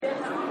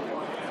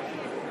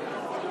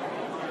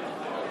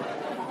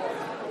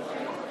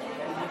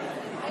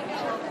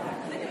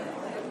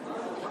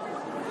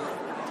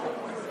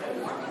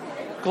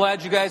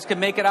Glad you guys could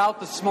make it out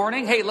this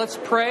morning. Hey, let's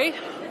pray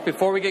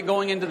before we get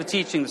going into the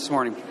teaching this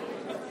morning.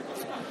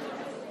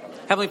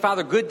 Heavenly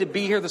Father, good to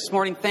be here this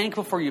morning.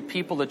 Thankful for you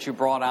people that you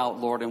brought out,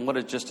 Lord,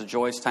 and just a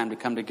joyous time to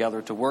come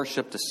together, to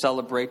worship, to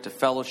celebrate, to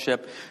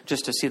fellowship,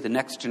 just to see the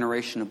next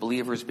generation of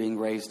believers being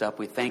raised up.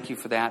 We thank you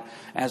for that.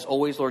 As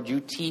always, Lord, you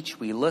teach,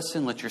 we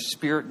listen, let your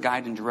Spirit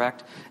guide and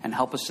direct, and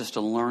help us just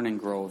to learn and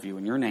grow of you.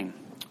 In your name,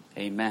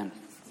 amen.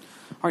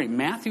 All right,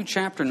 Matthew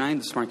chapter 9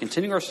 this morning.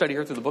 Continuing our study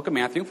here through the book of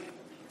Matthew.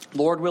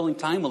 Lord willing,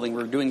 time willing,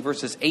 we're doing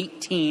verses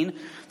 18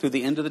 through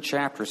the end of the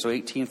chapter, so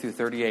 18 through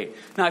 38.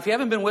 Now, if you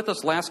haven't been with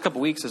us the last couple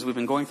weeks as we've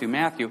been going through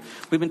Matthew,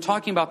 we've been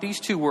talking about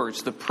these two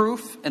words, the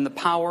proof and the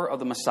power of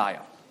the Messiah.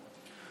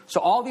 So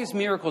all these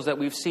miracles that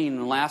we've seen in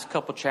the last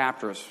couple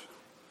chapters,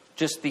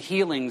 just the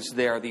healings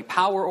there, the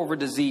power over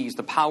disease,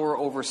 the power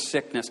over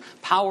sickness,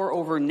 power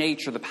over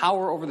nature, the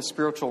power over the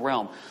spiritual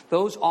realm,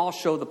 those all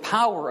show the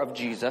power of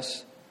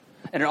Jesus,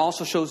 and it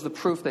also shows the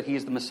proof that he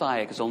is the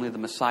Messiah, because only the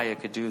Messiah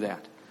could do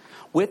that.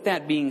 With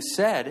that being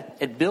said,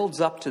 it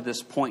builds up to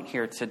this point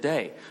here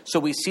today. So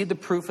we see the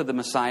proof of the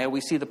Messiah.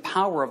 We see the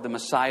power of the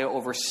Messiah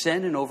over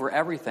sin and over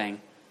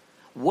everything.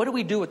 What do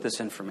we do with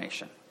this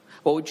information?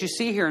 Well, what you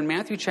see here in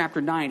Matthew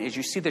chapter 9 is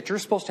you see that you're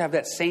supposed to have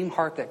that same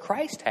heart that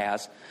Christ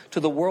has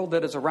to the world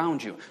that is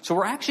around you. So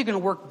we're actually going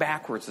to work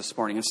backwards this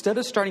morning. Instead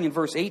of starting in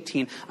verse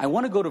 18, I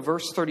want to go to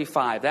verse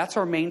 35. That's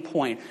our main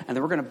point, and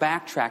then we're going to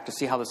backtrack to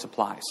see how this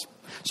applies.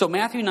 So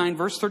Matthew 9,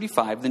 verse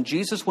 35, then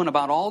Jesus went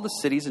about all the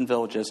cities and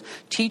villages,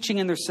 teaching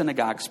in their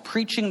synagogues,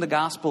 preaching the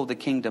gospel of the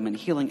kingdom, and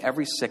healing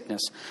every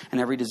sickness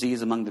and every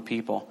disease among the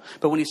people.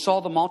 But when he saw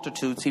the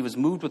multitudes, he was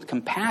moved with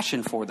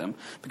compassion for them,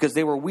 because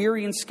they were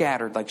weary and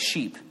scattered like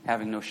sheep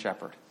having no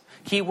shepherd.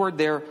 Key word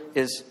there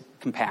is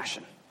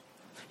compassion.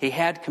 He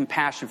had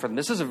compassion for them.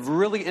 This is a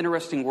really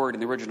interesting word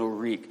in the original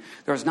Greek.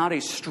 There's not a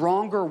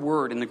stronger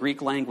word in the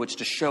Greek language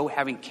to show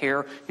having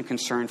care and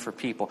concern for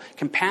people.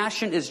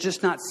 Compassion is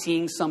just not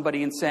seeing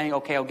somebody and saying,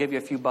 okay, I'll give you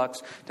a few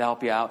bucks to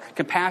help you out.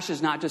 Compassion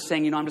is not just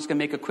saying, I'm just going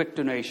to make a quick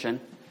donation.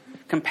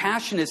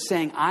 Compassion is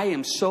saying, I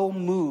am so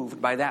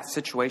moved by that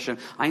situation.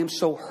 I am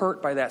so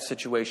hurt by that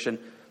situation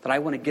that I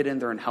want to get in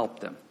there and help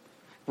them.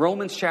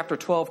 Romans chapter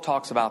 12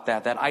 talks about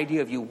that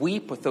idea of you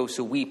weep with those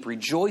who weep,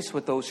 rejoice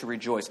with those who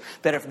rejoice.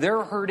 That if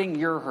they're hurting,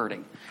 you're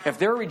hurting. If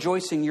they're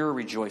rejoicing, you're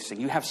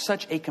rejoicing. You have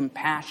such a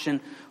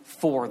compassion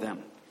for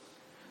them.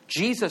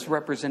 Jesus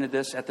represented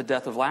this at the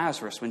death of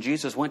Lazarus. When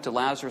Jesus went to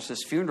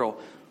Lazarus' funeral,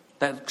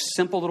 that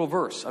simple little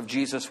verse of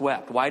Jesus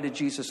wept. Why did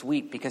Jesus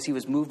weep? Because he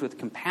was moved with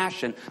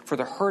compassion for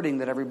the hurting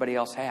that everybody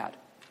else had.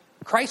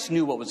 Christ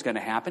knew what was going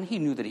to happen. He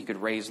knew that he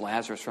could raise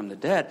Lazarus from the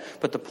dead.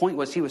 But the point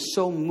was he was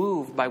so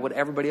moved by what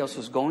everybody else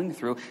was going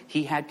through,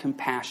 he had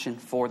compassion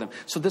for them.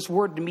 So this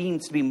word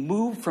means to be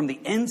moved from the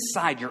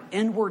inside, your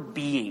inward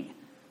being.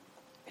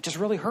 It just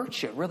really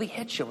hurts you. It really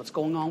hits you what's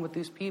going on with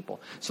these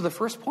people. So the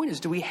first point is,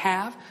 do we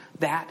have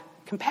that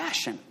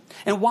compassion?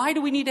 And why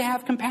do we need to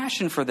have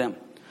compassion for them?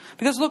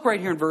 Because look right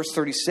here in verse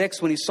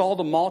 36, when he saw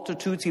the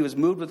multitudes, he was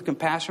moved with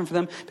compassion for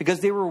them because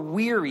they were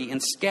weary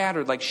and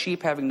scattered like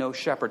sheep having no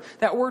shepherd.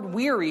 That word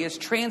weary is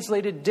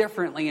translated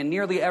differently in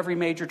nearly every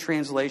major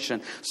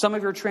translation. Some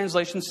of your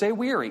translations say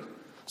weary.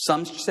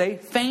 Some say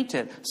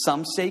fainted.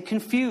 Some say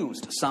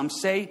confused. Some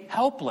say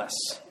helpless.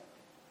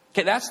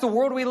 Okay, that's the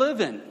world we live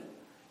in.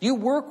 You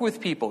work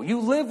with people. You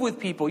live with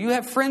people. You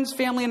have friends,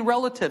 family, and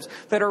relatives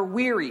that are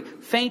weary,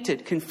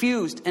 fainted,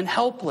 confused, and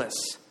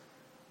helpless.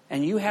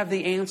 And you have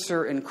the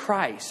answer in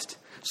Christ.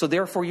 So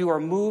therefore you are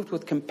moved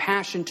with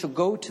compassion to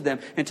go to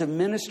them and to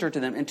minister to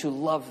them and to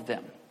love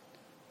them.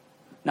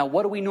 Now,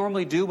 what do we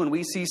normally do when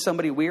we see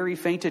somebody weary,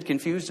 fainted,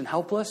 confused, and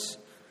helpless?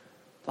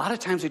 A lot of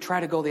times we try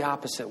to go the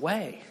opposite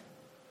way.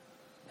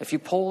 If you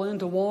pull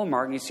into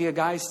Walmart and you see a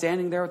guy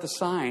standing there with a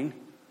sign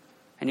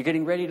and you're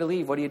getting ready to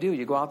leave, what do?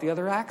 You go out the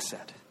other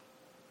exit.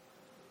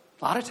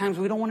 A lot of times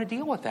we don't want to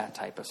deal with that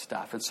type of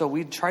stuff. And so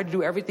we try to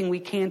do everything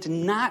we can to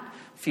not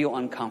feel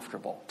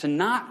uncomfortable, to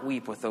not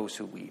weep with those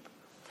who weep.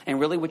 And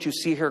really what you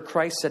see here,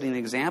 Christ setting an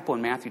example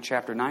in Matthew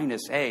chapter 9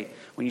 is, hey,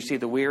 when you see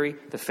the weary,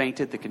 the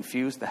fainted, the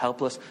confused, the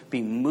helpless,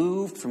 be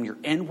moved from your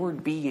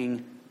inward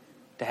being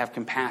to have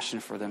compassion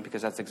for them,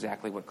 because that's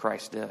exactly what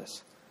Christ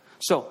does.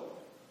 So,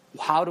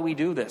 how do we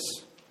do this?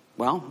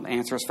 Well, the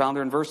answer is found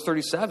there in verse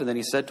 37. Then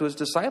he said to his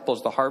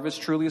disciples, the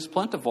harvest truly is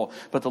plentiful,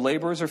 but the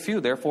laborers are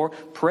few. Therefore,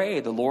 pray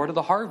the Lord of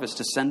the harvest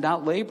to send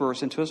out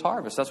laborers into his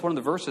harvest. That's one of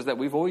the verses that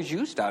we've always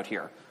used out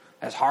here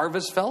as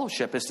Harvest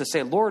Fellowship, is to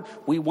say, Lord,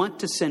 we want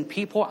to send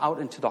people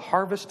out into the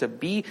harvest to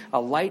be a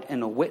light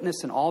and a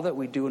witness in all that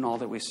we do and all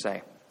that we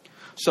say.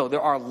 So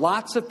there are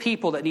lots of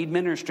people that need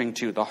ministering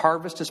to. The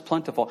harvest is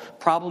plentiful.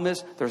 Problem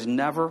is, there's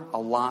never a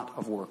lot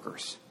of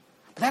workers.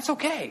 But that's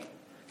okay.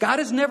 God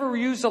has never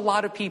used a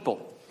lot of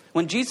people.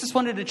 When Jesus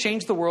wanted to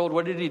change the world,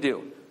 what did he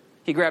do?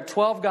 He grabbed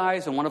 12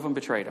 guys and one of them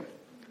betrayed him.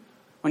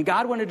 When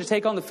God wanted to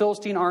take on the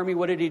Philistine army,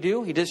 what did he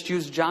do? He just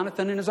used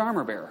Jonathan and his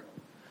armor bearer.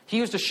 He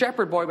used a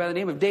shepherd boy by the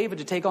name of David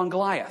to take on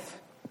Goliath.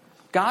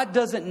 God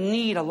doesn't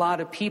need a lot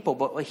of people,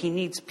 but he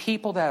needs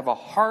people that have a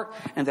heart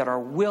and that are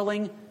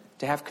willing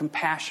to have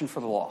compassion for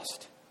the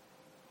lost.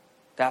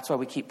 That's why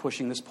we keep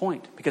pushing this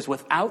point. Because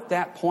without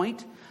that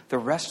point, the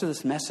rest of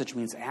this message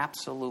means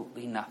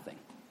absolutely nothing.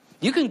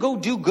 You can go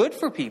do good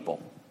for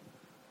people,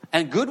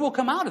 and good will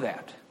come out of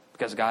that,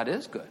 because God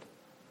is good.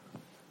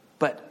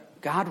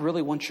 But God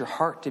really wants your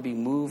heart to be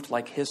moved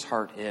like his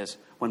heart is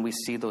when we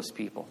see those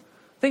people.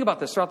 Think about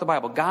this throughout the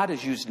Bible. God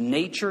has used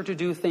nature to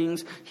do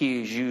things. He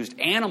has used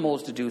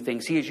animals to do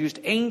things. He has used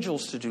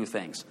angels to do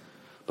things.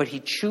 But he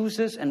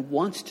chooses and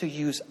wants to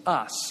use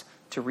us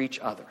to reach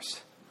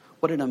others.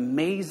 What an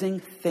amazing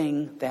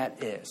thing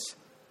that is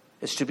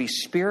to be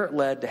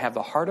Spirit-led, to have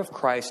the heart of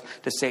Christ,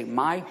 to say,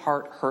 my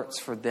heart hurts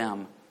for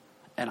them,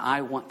 and I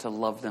want to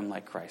love them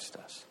like Christ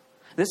does.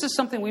 This is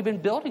something we've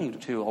been building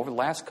to over the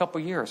last couple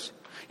of years.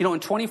 You know, in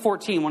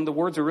 2014, one of the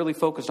words we really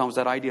focused on was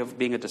that idea of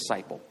being a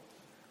disciple.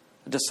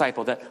 A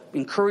disciple, that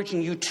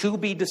encouraging you to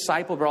be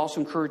disciple, but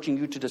also encouraging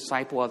you to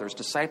disciple others.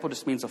 Disciple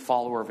just means a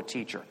follower of a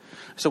teacher.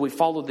 So we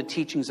follow the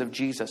teachings of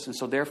Jesus. And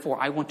so therefore,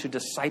 I want to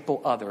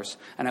disciple others,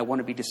 and I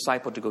want to be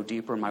discipled to go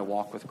deeper in my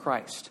walk with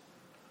Christ.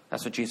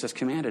 That's what Jesus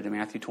commanded in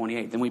Matthew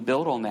 28. Then we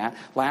build on that.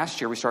 Last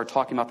year, we started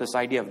talking about this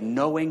idea of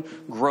knowing,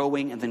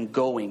 growing, and then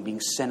going, being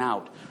sent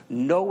out.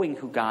 Knowing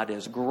who God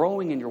is,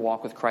 growing in your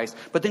walk with Christ,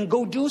 but then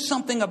go do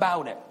something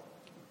about it.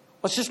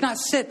 Let's just not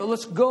sit, but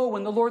let's go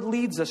when the Lord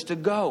leads us to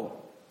go.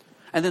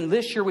 And then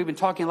this year, we've been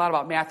talking a lot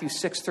about Matthew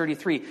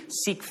 6:33.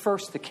 Seek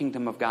first the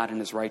kingdom of God and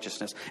his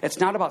righteousness. It's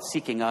not about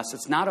seeking us.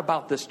 It's not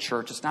about this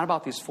church. It's not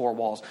about these four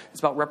walls. It's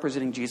about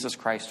representing Jesus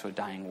Christ to a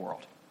dying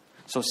world.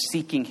 So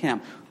seeking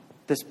him.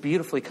 This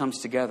beautifully comes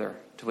together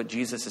to what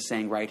Jesus is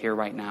saying right here,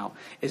 right now,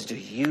 is do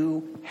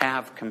you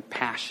have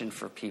compassion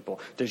for people?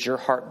 Does your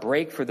heart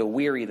break for the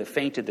weary, the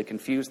fainted, the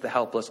confused, the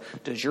helpless?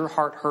 Does your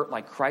heart hurt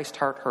like Christ's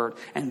heart hurt?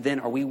 And then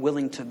are we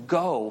willing to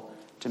go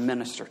to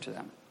minister to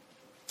them?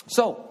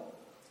 So,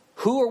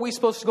 who are we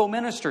supposed to go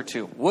minister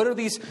to? What are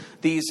these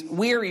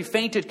weary,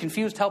 fainted,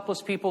 confused,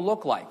 helpless people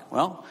look like?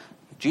 Well,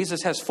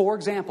 Jesus has 4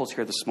 examples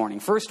here this morning.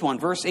 First one,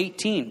 verse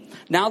 18.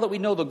 Now that we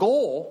know the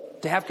goal,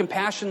 to have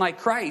compassion like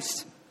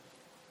Christ,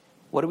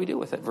 what do we do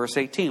with it? Verse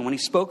 18. When he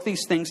spoke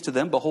these things to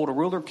them, behold, a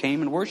ruler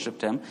came and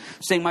worshipped him,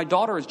 saying, my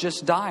daughter has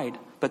just died,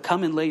 but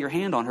come and lay your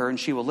hand on her and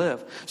she will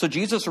live. So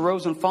Jesus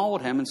arose and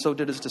followed him, and so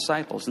did his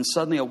disciples. And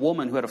suddenly a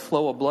woman who had a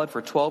flow of blood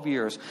for 12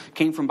 years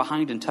came from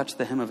behind and touched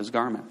the hem of his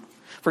garment.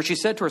 For she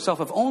said to herself,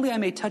 if only I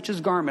may touch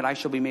his garment, I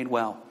shall be made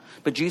well.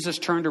 But Jesus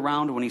turned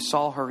around, and when he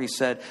saw her, he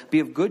said, be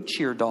of good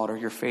cheer, daughter,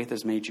 your faith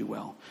has made you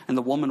well. And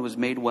the woman was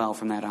made well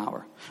from that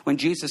hour. When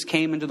Jesus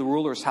came into the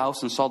ruler's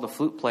house and saw the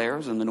flute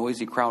players and the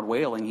noisy crowd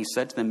wailing, he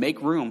said to them,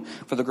 make room,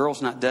 for the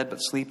girl's not dead but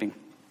sleeping.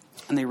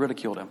 And they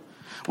ridiculed him.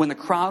 When the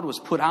crowd was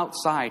put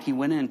outside, he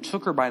went in,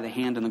 took her by the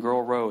hand, and the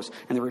girl rose.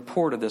 And the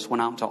report of this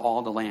went out into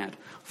all the land.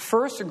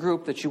 First, a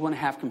group that you want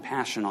to have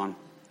compassion on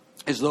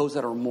is those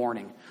that are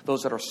mourning,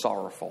 those that are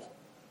sorrowful.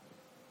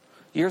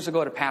 Years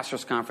ago at a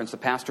pastor's conference, the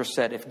pastor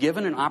said, if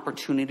given an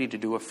opportunity to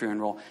do a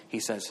funeral, he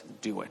says,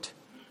 do it.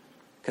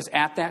 Because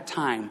at that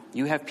time,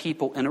 you have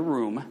people in a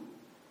room,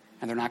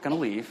 and they're not going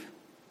to leave,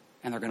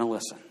 and they're going to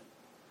listen.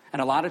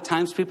 And a lot of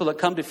times, people that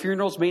come to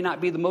funerals may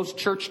not be the most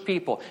churched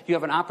people. You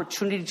have an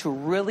opportunity to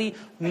really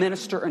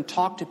minister and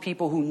talk to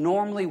people who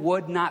normally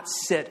would not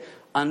sit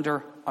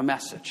under a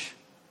message.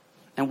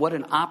 And what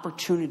an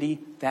opportunity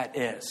that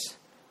is.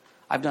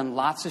 I've done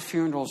lots of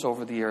funerals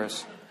over the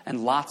years,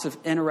 and lots of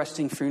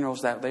interesting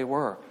funerals that they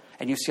were.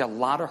 And you see a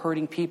lot of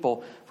hurting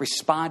people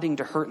responding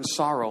to hurt and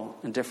sorrow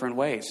in different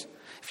ways.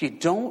 If you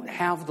don't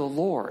have the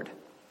Lord,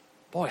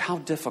 boy, how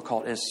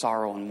difficult is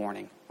sorrow and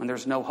mourning when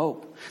there's no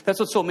hope. That's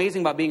what's so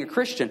amazing about being a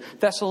Christian.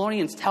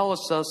 Thessalonians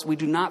tells us we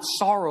do not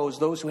sorrow as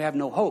those who have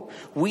no hope.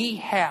 We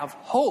have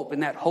hope,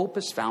 and that hope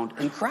is found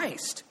in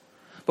Christ.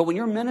 But when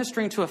you're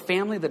ministering to a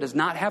family that does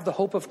not have the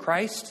hope of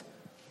Christ,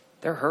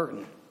 they're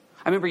hurting.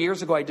 I remember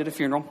years ago I did a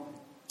funeral.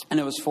 And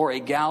it was for a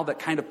gal that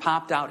kind of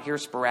popped out here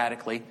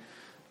sporadically.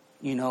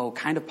 You know,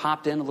 kind of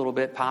popped in a little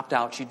bit, popped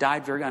out. She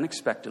died very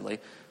unexpectedly.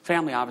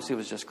 Family obviously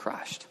was just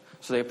crushed.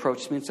 So they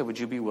approached me and said, would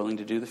you be willing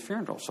to do the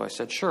funeral? So I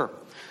said, sure.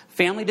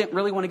 Family didn't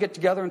really want to get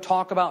together and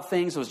talk about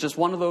things. It was just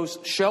one of those,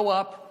 show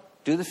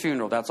up, do the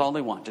funeral. That's all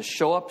they want. Just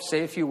show up,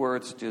 say a few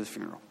words, do the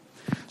funeral.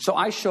 So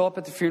I show up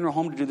at the funeral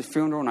home to do the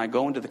funeral, and I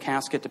go into the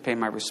casket to pay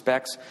my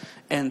respects.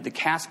 And the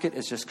casket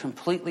is just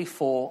completely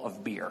full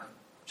of beer.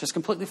 Just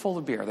completely full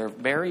of beer. They're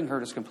burying her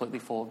just completely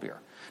full of beer.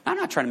 Now, I'm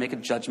not trying to make a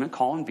judgment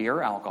call on beer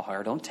or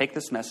alcohol. Don't take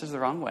this message the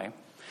wrong way.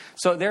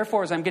 So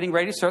therefore, as I'm getting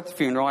ready to start the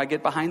funeral, I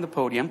get behind the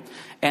podium,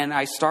 and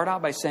I start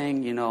out by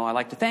saying, you know, I'd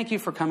like to thank you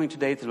for coming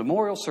today to the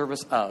memorial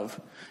service of.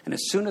 And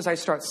as soon as I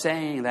start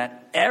saying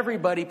that,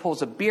 everybody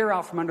pulls a beer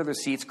out from under their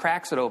seats,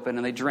 cracks it open,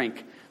 and they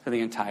drink to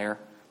the entire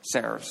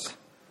service.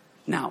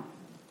 Now,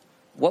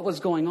 what was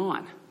going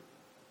on?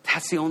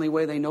 That's the only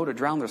way they know to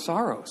drown their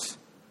sorrows.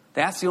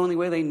 That's the only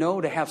way they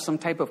know to have some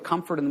type of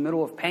comfort in the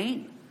middle of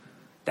pain.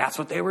 That's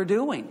what they were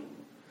doing.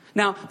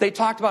 Now, they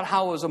talked about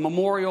how it was a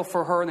memorial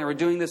for her, and they were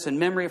doing this in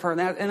memory of her,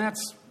 and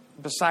that's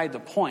beside the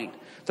point.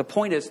 The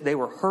point is they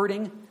were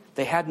hurting,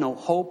 they had no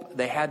hope,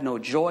 they had no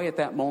joy at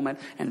that moment,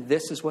 and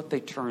this is what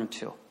they turned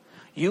to.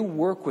 You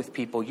work with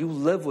people, you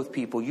live with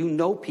people, you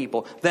know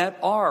people that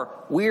are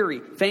weary,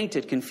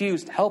 fainted,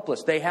 confused,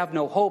 helpless. They have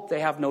no hope, they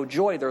have no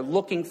joy. They're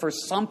looking for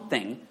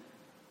something.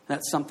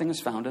 That something is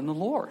found in the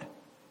Lord.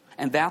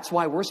 And that's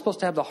why we're supposed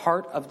to have the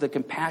heart of the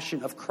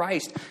compassion of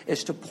Christ,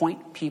 is to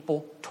point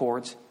people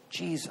towards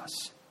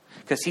Jesus.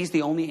 Because he's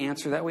the only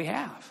answer that we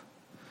have.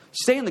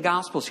 Stay in the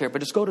Gospels here, but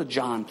just go to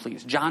John,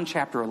 please. John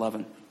chapter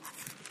 11.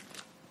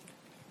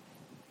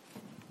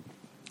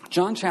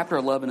 John chapter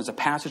 11 is a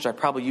passage I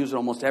probably use at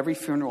almost every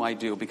funeral I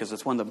do, because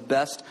it's one of the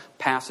best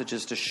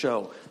passages to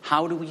show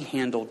how do we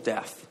handle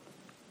death.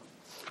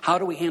 How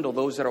do we handle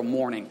those that are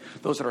mourning,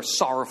 those that are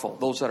sorrowful,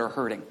 those that are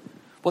hurting.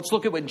 Let's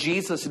look at what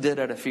Jesus did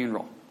at a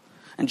funeral.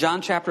 In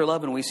John chapter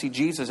 11, we see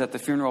Jesus at the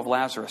funeral of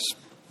Lazarus.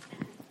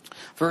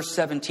 Verse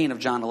 17 of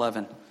John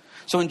 11.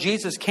 So when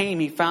Jesus came,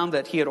 he found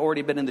that he had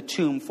already been in the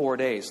tomb 4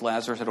 days.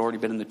 Lazarus had already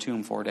been in the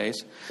tomb 4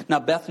 days. Now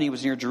Bethany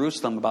was near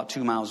Jerusalem, about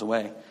 2 miles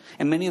away.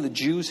 And many of the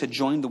Jews had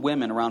joined the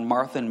women around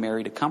Martha and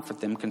Mary to comfort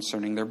them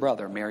concerning their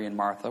brother. Mary and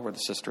Martha were the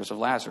sisters of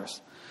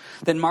Lazarus.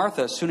 Then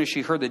Martha, as soon as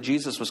she heard that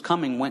Jesus was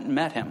coming, went and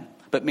met him.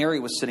 But Mary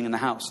was sitting in the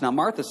house. Now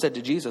Martha said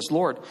to Jesus,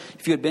 Lord,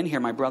 if you had been here,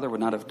 my brother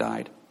would not have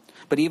died.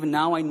 But even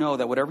now I know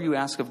that whatever you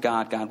ask of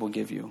God, God will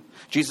give you.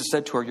 Jesus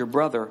said to her, your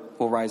brother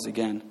will rise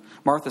again.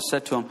 Martha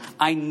said to him,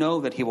 I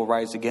know that he will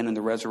rise again in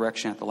the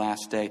resurrection at the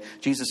last day.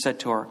 Jesus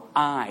said to her,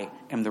 I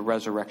am the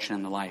resurrection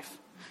and the life.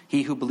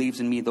 He who believes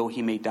in me, though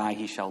he may die,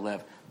 he shall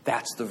live.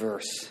 That's the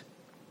verse.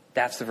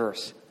 That's the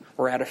verse.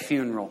 We're at a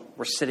funeral.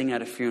 We're sitting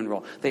at a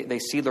funeral. They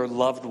see their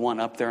loved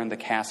one up there in the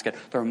casket.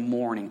 They're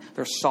mourning.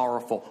 They're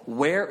sorrowful.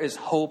 Where is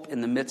hope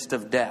in the midst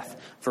of death?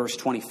 Verse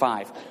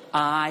 25.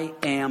 I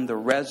am the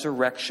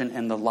resurrection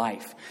and the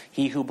life.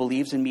 He who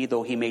believes in me,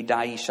 though he may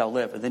die, he shall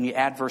live. And then you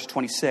add verse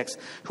 26.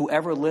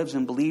 Whoever lives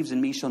and believes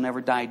in me shall never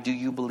die. Do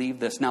you believe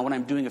this? Now, when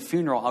I'm doing a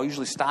funeral, I'll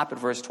usually stop at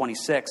verse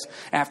 26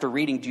 after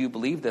reading, do you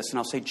believe this? And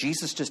I'll say,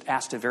 Jesus just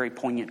asked a very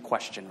poignant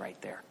question right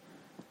there.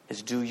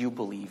 Is, do you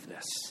believe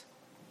this?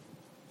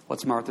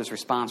 What's Martha's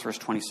response? Verse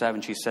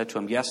 27, she said to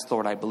him, yes,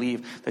 Lord, I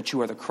believe that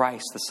you are the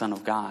Christ, the Son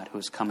of God, who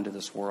has come into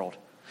this world.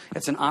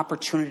 It's an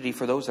opportunity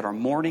for those that are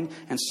mourning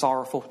and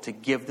sorrowful to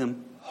give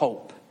them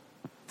hope.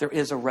 There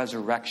is a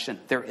resurrection.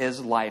 There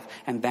is life.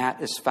 And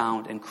that is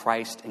found in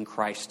Christ and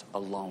Christ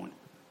alone.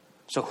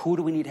 So who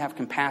do we need to have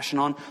compassion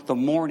on? The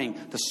mourning,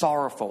 the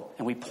sorrowful.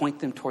 And we point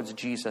them towards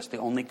Jesus, the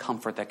only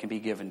comfort that can be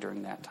given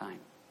during that time.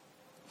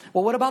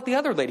 Well, what about the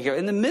other lady here?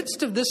 In the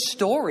midst of this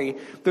story,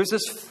 there's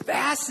this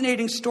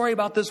fascinating story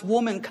about this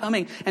woman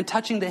coming and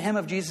touching the hem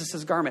of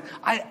Jesus' garment.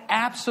 I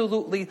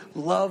absolutely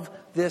love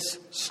this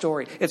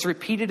story. It's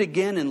repeated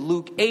again in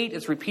Luke 8.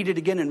 It's repeated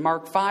again in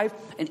Mark 5.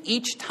 And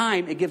each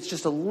time it gives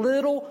just a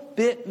little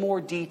bit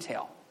more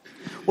detail.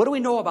 What do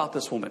we know about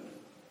this woman?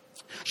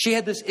 She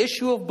had this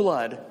issue of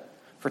blood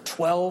for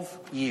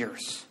 12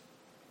 years.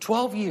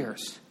 12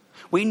 years.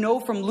 We know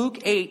from Luke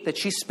 8 that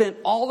she spent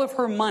all of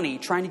her money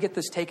trying to get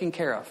this taken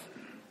care of.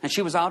 And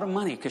she was out of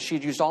money because she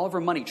had used all of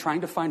her money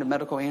trying to find a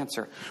medical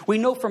answer. We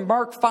know from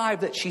Mark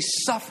 5 that she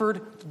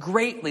suffered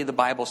greatly, the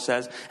Bible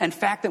says. In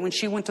fact, that when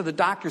she went to the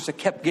doctors, it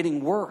kept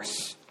getting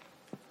worse.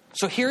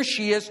 So here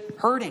she is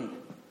hurting.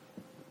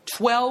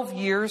 12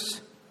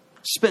 years,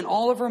 spent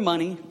all of her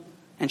money,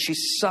 and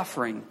she's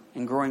suffering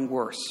and growing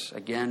worse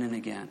again and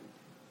again.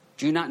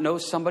 Do you not know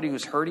somebody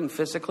who's hurting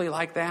physically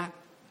like that?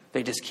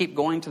 They just keep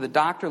going to the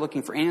doctor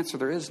looking for answer.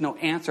 There is no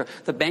answer.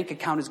 The bank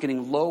account is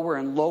getting lower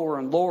and lower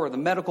and lower. The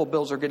medical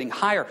bills are getting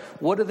higher.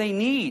 What do they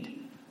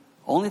need?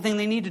 Only thing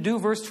they need to do,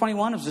 verse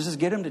 21, is just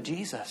get them to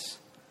Jesus.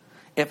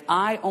 If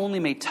I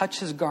only may touch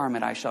his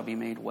garment, I shall be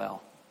made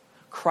well.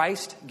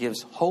 Christ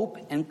gives hope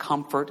and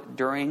comfort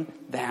during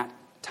that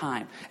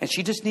time. And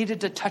she just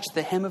needed to touch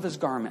the hem of his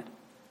garment.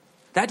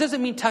 That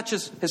doesn't mean touch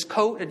his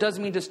coat. It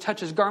doesn't mean just touch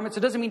his garments. It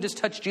doesn't mean just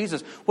touch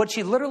Jesus. What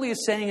she literally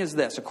is saying is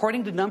this.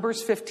 According to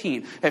Numbers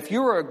 15, if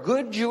you were a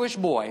good Jewish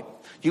boy,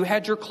 you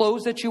had your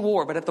clothes that you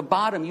wore, but at the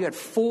bottom you had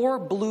 4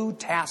 blue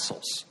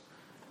tassels.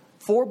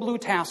 4 blue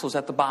tassels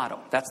at the bottom.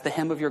 That's the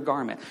hem of your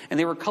garment. And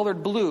they were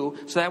colored blue,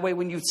 so that way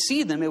when you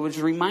see them, it was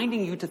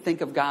reminding you to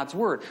think of God's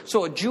word.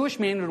 So a Jewish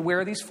man would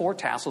wear these 4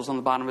 tassels on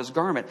the bottom of his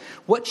garment.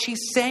 What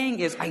she's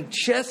saying is, I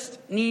just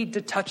need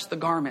to touch the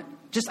garment.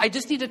 I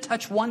just need to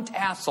touch one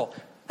tassel.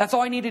 That's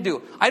all I need to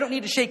do. I don't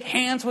need to shake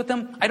hands with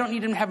him. I don't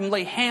need to have him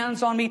lay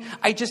hands on me.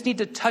 I just need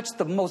to touch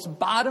the most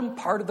bottom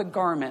part of the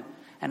garment,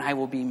 and I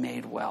will be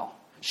made well.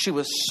 She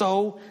was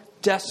so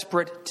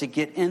desperate to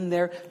get in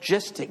there,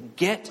 just to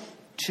get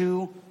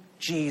to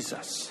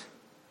Jesus.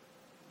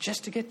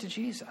 Just to get to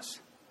Jesus.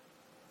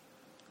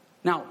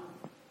 Now,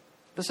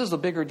 this is a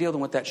bigger deal than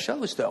what that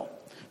shows, though.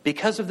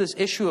 Because of this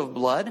issue of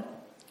blood,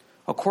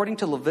 according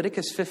to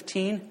Leviticus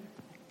 15,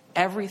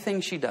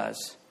 everything she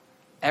does,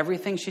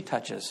 everything she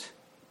touches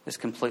is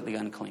completely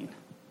unclean.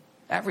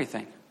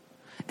 Everything.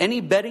 Any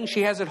bedding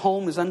she has at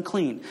home is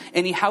unclean.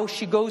 Any house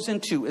she goes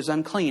into is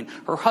unclean.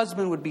 Her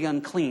husband would be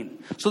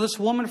unclean. So this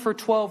woman for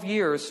 12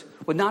 years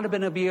would not have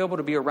been able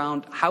to be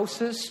around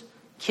houses,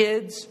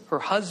 kids, her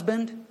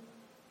husband,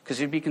 because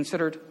he'd be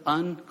considered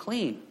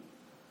unclean.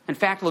 In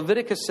fact,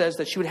 Leviticus says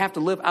that she would have to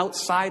live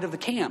outside of the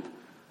camp.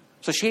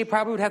 So she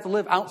probably would have to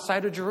live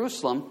outside of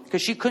Jerusalem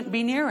because she couldn't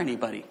be near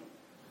anybody.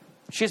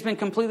 She's been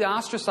completely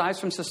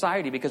ostracized from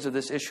society because of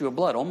this issue of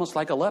blood, almost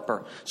like a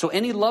leper. So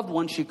any loved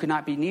one she could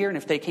not be near, and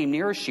if they came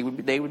near her,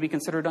 they would be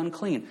considered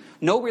unclean.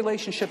 No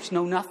relationships,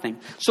 no nothing.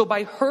 So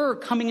by her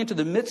coming into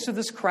the midst of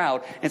this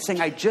crowd and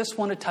saying, I just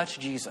want to touch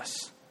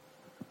Jesus,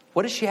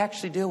 what is she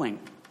actually doing?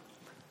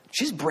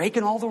 She's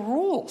breaking all the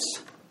rules.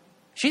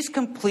 She's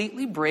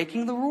completely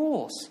breaking the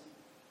rules.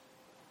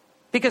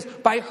 Because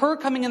by her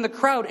coming in the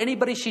crowd,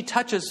 anybody she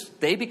touches,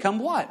 they become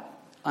what?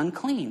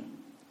 Unclean.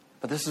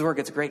 But this is where it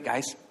gets great,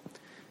 guys.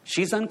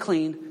 She's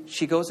unclean.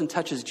 She goes and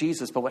touches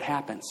Jesus. But what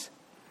happens?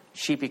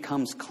 She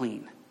becomes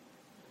clean.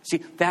 See,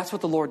 that's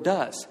what the Lord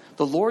does.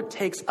 The Lord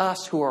takes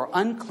us who are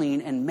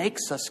unclean and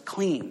makes us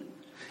clean.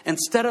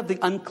 Instead of the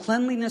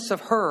uncleanliness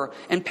of her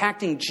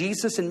impacting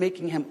Jesus and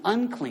making him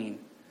unclean,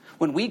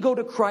 when we go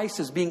to Christ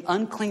as being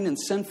unclean and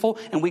sinful,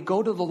 and we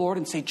go to the Lord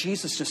and say,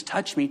 Jesus, just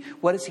touch me,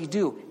 what does he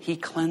do? He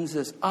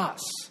cleanses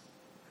us.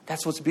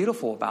 That's what's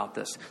beautiful about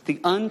this.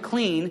 The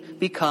unclean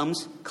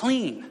becomes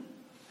clean.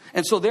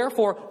 And so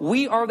therefore,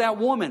 we are that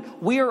woman.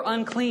 We are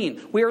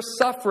unclean. We are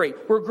suffering.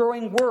 We're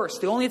growing worse.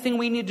 The only thing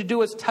we need to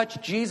do is touch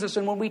Jesus.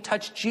 And when we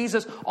touch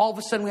Jesus, all of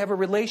a sudden we have a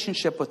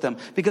relationship with him.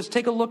 Because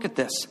take a look at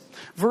this.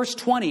 Verse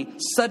 20,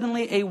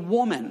 suddenly a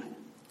woman.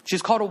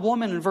 She's called a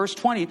woman in verse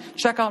 20.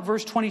 Check out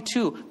verse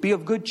 22. Be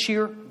of good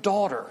cheer,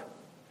 daughter.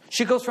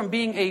 She goes from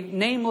being a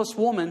nameless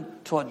woman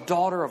to a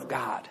daughter of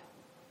God.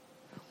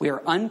 We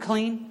are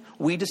unclean.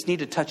 We just need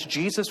to touch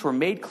Jesus. We're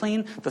made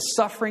clean. The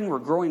suffering, we're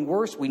growing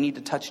worse. We need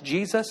to touch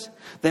Jesus.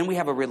 Then we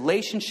have a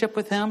relationship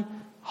with him.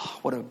 Oh,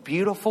 what a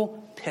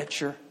beautiful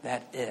picture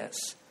that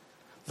is.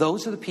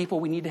 Those are the people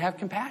we need to have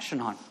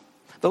compassion on.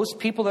 Those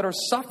people that are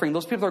suffering,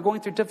 those people that are going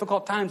through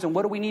difficult times. And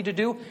what do we need to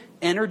do?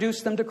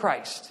 Introduce them to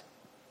Christ.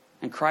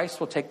 And Christ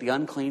will take the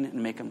unclean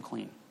and make them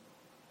clean.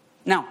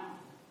 Now,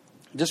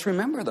 just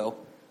remember though,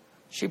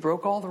 she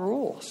broke all the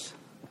rules.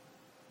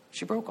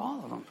 She broke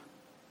all of them.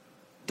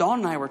 Dawn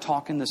and I were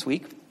talking this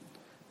week,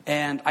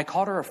 and I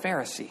called her a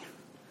Pharisee.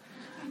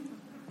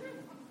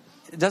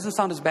 It doesn't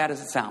sound as bad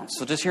as it sounds,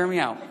 so just hear me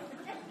out.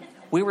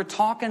 We were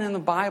talking in the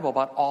Bible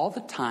about all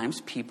the times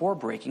people are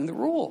breaking the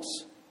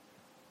rules.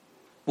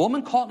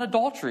 Woman caught in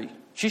adultery.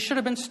 She should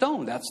have been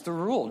stoned. That's the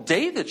rule.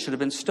 David should have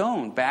been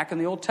stoned back in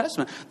the Old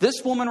Testament.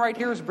 This woman right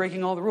here is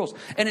breaking all the rules.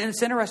 And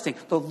it's interesting.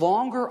 The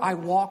longer I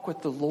walk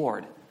with the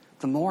Lord,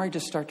 the more I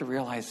just start to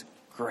realize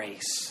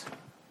grace.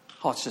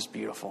 Oh, it's just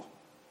beautiful.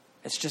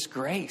 It's just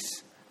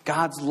grace.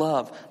 God's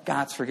love,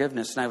 God's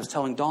forgiveness. And I was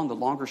telling Dawn, the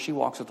longer she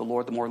walks with the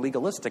Lord, the more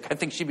legalistic I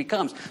think she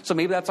becomes. So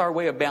maybe that's our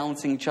way of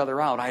balancing each other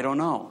out. I don't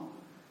know.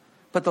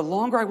 But the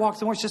longer I walk,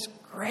 the more it's just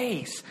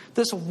grace.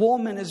 This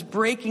woman is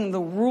breaking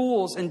the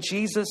rules, and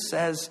Jesus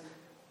says,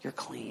 you're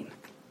clean.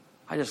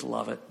 I just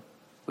love it.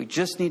 We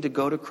just need to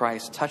go to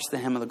Christ, touch the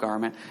hem of the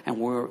garment, and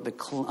the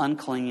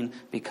unclean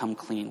become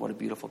clean. What a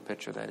beautiful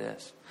picture that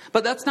is.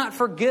 But let's not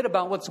forget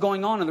about what's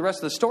going on in the rest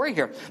of the story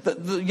here.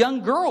 The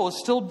young girl is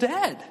still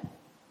dead.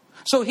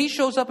 So he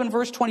shows up in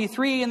verse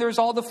 23, and there's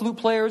all the flute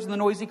players and the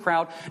noisy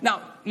crowd.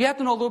 Now, you have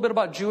to know a little bit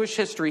about Jewish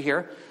history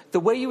here. The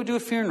way you would do a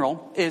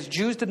funeral is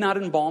Jews did not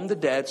embalm the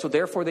dead, so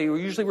therefore they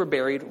usually were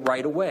buried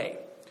right away.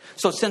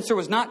 So since there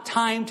was not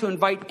time to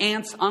invite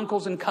aunts,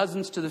 uncles, and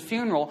cousins to the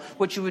funeral,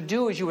 what you would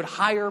do is you would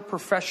hire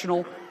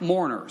professional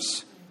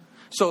mourners.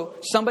 So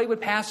somebody would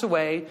pass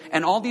away,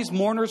 and all these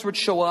mourners would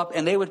show up,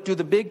 and they would do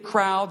the big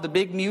crowd, the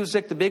big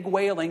music, the big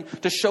wailing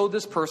to show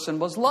this person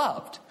was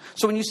loved.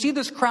 So when you see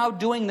this crowd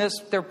doing this,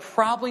 they're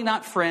probably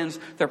not friends,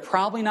 they're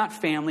probably not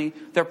family,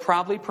 they're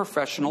probably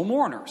professional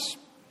mourners.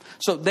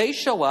 So they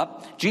show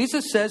up.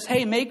 Jesus says,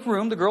 hey, make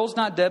room. The girl's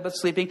not dead but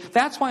sleeping.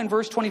 That's why in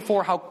verse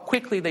 24, how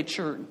quickly they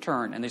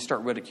turn and they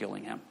start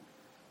ridiculing him.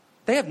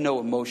 They have no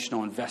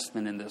emotional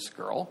investment in this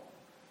girl.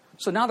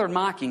 So now they're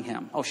mocking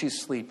him. Oh, she's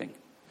sleeping.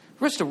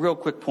 Just a real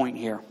quick point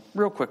here.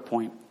 Real quick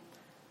point.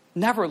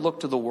 Never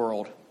look to the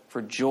world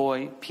for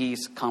joy,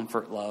 peace,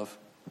 comfort, love.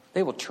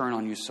 They will turn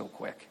on you so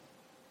quick.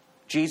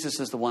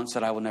 Jesus is the one who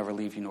said, I will never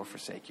leave you nor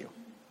forsake you.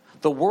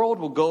 The world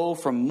will go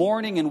from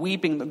mourning and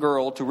weeping the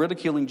girl to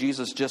ridiculing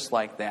Jesus just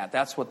like that.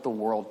 That's what the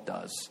world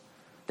does.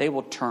 They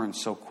will turn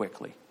so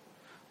quickly.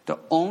 The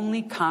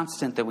only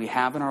constant that we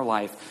have in our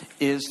life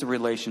is the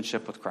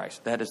relationship with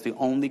Christ. That is the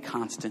only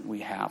constant we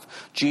have.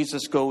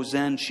 Jesus goes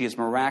in. She is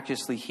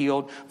miraculously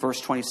healed.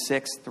 Verse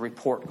 26, the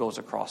report goes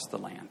across the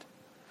land.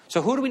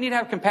 So who do we need to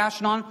have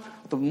compassion on?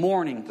 The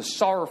mourning, the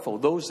sorrowful,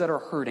 those that are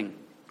hurting.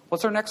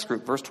 What's our next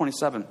group? Verse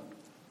 27.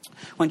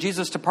 When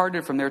Jesus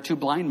departed from there, 2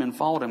 blind men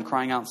followed him,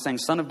 crying out, saying,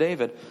 Son of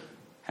David,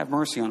 have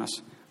mercy on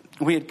us.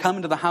 When he had come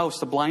into the house,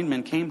 the blind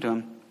men came to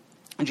him.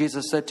 And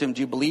Jesus said to him,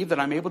 do you believe that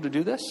I'm able to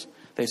do this?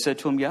 They said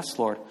to him, yes,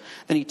 Lord.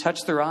 Then he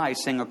touched their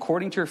eyes, saying,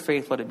 according to your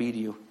faith, let it be to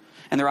you.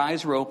 And their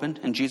eyes were opened,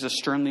 and Jesus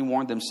sternly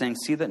warned them, saying,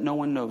 see that no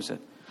one knows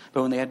it.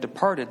 But when they had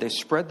departed, they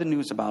spread the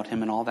news about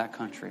him in all that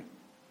country.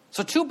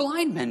 So 2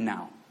 blind men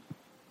now.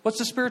 What's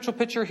the spiritual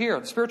picture here?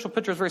 The spiritual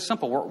picture is very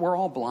simple. We're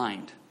all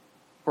blind.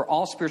 We're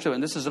all spiritual.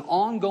 And this is an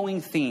ongoing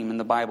theme in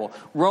the Bible.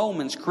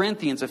 Romans,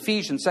 Corinthians,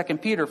 Ephesians, 2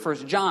 Peter,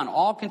 1 John,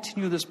 all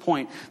continue this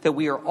point that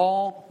we are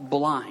all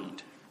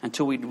blind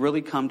until we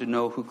really come to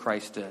know who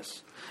Christ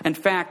is. In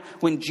fact,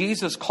 when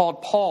Jesus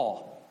called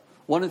Paul,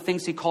 one of the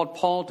things he called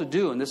Paul to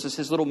do, and this is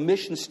his little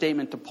mission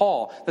statement to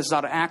Paul, this is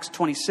out of Acts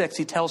 26,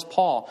 he tells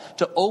Paul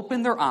to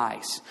open their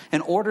eyes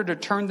in order to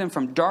turn them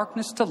from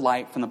darkness to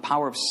light, from the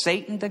power of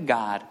Satan to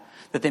God,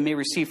 that they may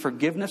receive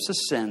forgiveness of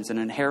sins and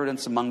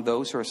inheritance among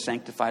those who are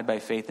sanctified by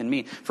faith in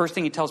me. First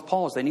thing he tells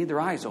Paul is they need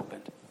their eyes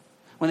opened.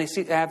 When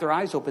they have their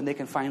eyes open, they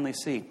can finally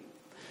see.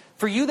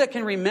 For you that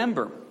can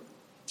remember,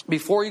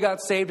 before you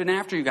got saved and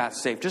after you got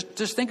saved,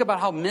 just think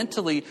about how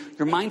mentally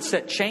your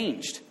mindset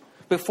changed.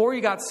 Before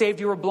you got saved,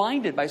 you were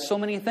blinded by so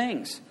many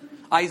things.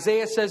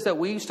 Isaiah says that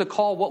we used to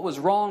call what was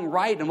wrong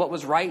right and what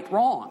was right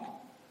wrong.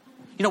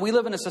 You know, we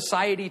live in a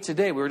society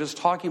today, we were just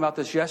talking about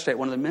this yesterday at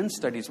one of the men's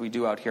studies we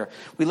do out here.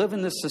 We live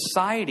in this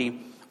society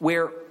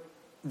where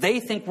they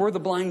think we're the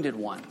blinded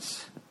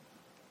ones.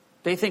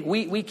 They think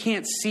we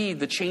can't see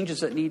the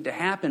changes that need to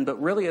happen,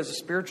 but really as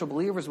spiritual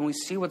believers, when we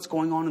see what's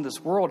going on in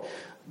this world,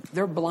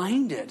 they're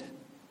blinded.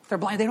 They're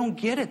blind. They don't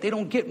get it. They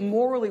don't get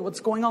morally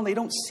what's going on. They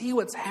don't see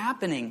what's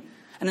happening.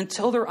 And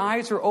until their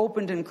eyes are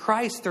opened in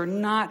Christ, they're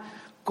not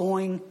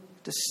going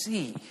to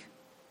see.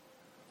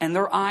 And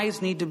their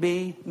eyes need to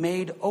be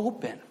made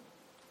open.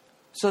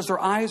 So as their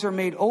eyes are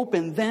made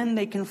open, then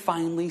they can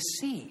finally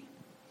see.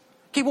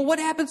 Okay, well, what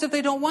happens if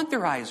they don't want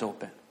their eyes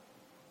open?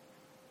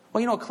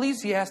 Well, you know,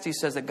 Ecclesiastes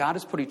says that God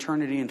has put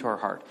eternity into our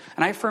heart.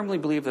 And I firmly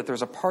believe that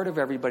there's a part of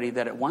everybody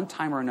that at one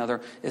time or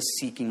another is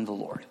seeking the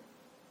Lord.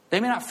 They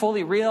may not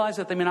fully realize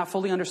it, they may not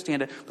fully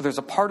understand it, but there's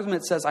a part of them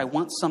that says, I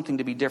want something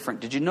to be different.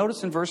 Did you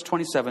notice in verse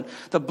 27,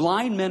 the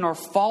blind men are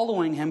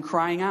following him,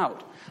 crying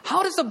out.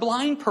 How does a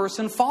blind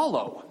person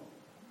follow?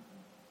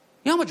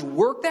 You know how much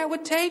work that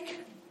would take?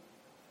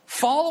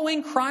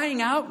 Following,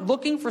 crying out,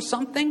 looking for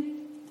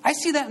something? I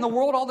see that in the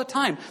world all the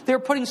time. They're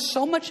putting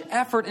so much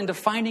effort into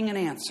finding an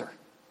answer.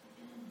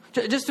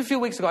 Just a few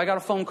weeks ago, I got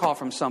a phone call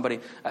from somebody,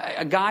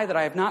 a guy that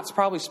I have not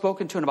probably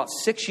spoken to in about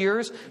 6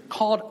 years,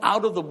 called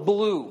out of the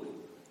blue.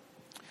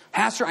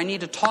 Pastor, I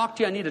need to talk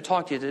to you. I need to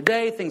talk to you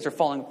today. Things are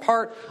falling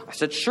apart. I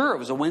said, sure. It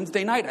was a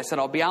Wednesday night. I said,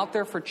 I'll be out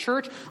there for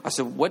church. I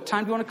said, what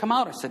time do you want to come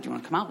out? I said, do you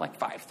want to come out like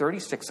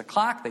 5:30, 6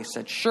 o'clock? They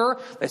said, sure.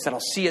 They said,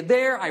 I'll see you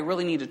there. I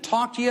really need to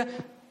talk to you.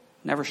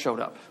 Never showed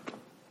up.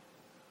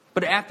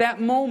 But at that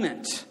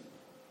moment,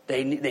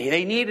 they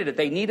needed it.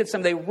 They needed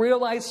something. They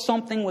realized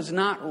something was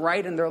not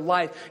right in their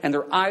life. And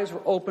their eyes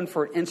were open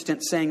for an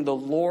instant saying, the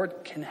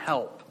Lord can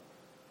help.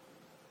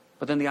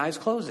 But then the eyes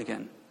closed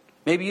again.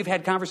 Maybe you've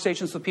had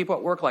conversations with people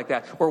at work like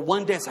that, where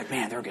one day it's like,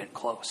 man, they're getting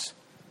close.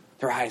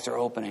 Their eyes are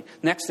opening.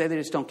 Next day, they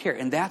just don't care.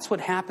 And that's what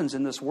happens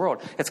in this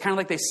world. It's kind of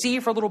like they see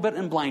for a little bit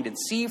and blinded.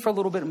 See for a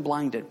little bit and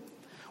blinded.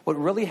 What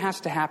really has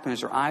to happen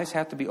is their eyes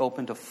have to be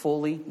open to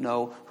fully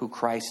know who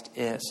Christ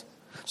is.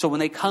 So when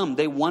they come,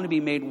 they want to be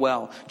made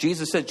well.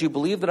 Jesus says, do you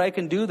believe that I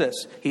can do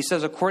this? He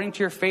says, according to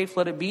your faith,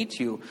 let it be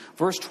to you.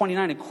 Verse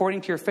 29,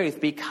 according to your faith,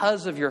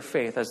 because of your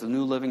faith, as the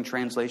New Living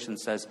Translation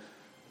says,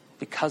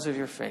 because of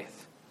your faith.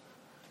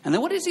 And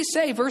then what does he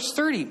say? Verse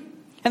 30.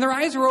 And their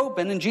eyes were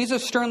open, and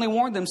Jesus sternly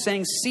warned them,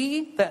 saying,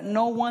 see that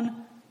no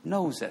one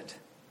knows it.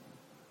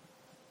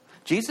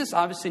 Jesus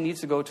obviously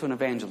needs to go to an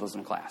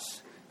evangelism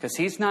class, because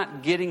he's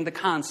not getting the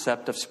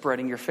concept of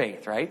spreading your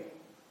faith, right?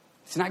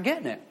 He's not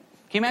getting it.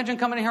 Can you imagine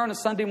coming in here on a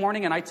Sunday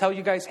morning and I tell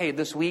you guys, hey,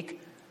 this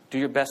week, do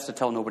your best to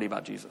tell nobody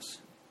about Jesus.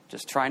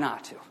 Just try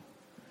not to.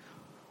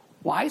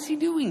 Why is he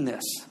doing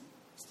this?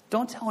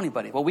 Don't tell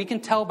anybody. Well, we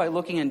can tell by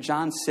looking in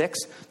John 6,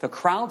 the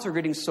crowds are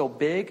getting so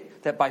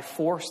big that by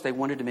force they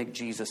wanted to make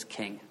Jesus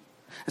king.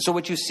 And so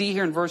what you see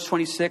here in verse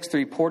 26, the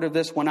report of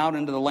this went out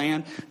into the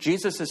land.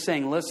 Jesus is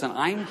saying, listen,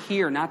 I'm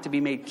here not to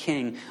be made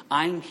king.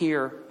 I'm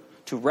here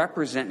to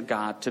represent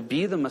God, to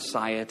be the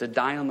Messiah, to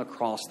die on the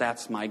cross.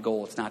 That's my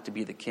goal. It's not to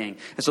be the king.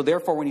 And so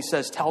therefore, when he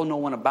says, tell no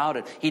one about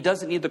it, he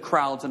doesn't need the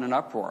crowds in an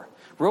uproar.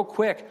 Real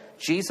quick,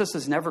 Jesus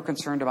is never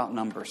concerned about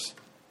numbers.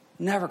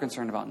 Never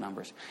concerned about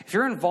numbers. If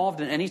you're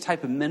involved in any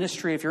type of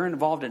ministry, if you're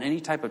involved in any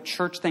type of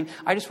church thing,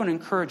 I just want to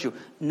encourage you,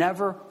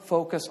 never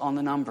focus on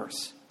the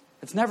numbers.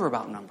 It's never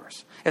about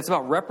numbers. It's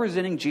about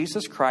representing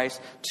Jesus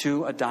Christ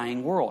to a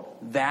dying world.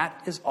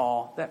 That is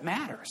all that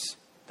matters.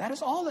 That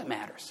is all that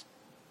matters.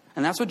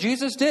 And that's what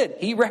Jesus did.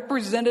 He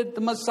represented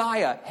the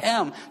Messiah,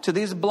 him, to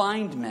these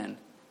blind men.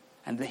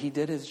 And he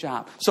did his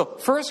job. So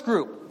first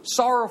group,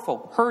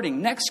 sorrowful,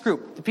 hurting. Next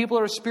group, the people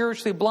that are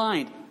spiritually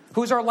blind.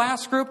 Who's our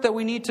last group that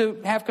we need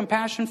to have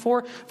compassion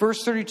for?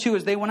 Verse 32,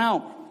 as they went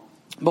out,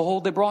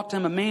 behold, they brought to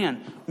him a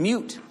man,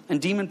 mute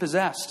and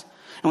demon-possessed.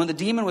 And when the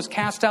demon was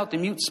cast out, the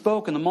mute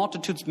spoke, and the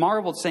multitudes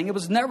marveled, saying, it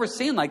was never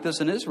seen like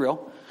this in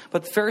Israel.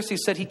 But the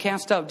Pharisees said he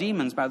cast out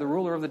demons by the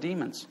ruler of the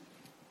demons.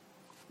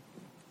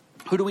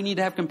 Who do we need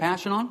to have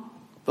compassion on?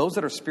 Those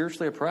that are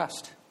spiritually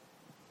oppressed.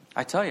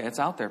 I tell you, it's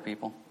out there,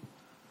 people.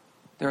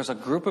 There's a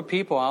group of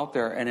people out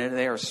there, and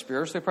they are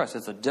spiritually oppressed.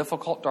 It's a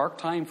difficult, dark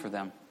time for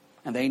them.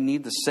 And they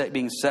need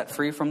being set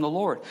free from the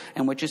Lord.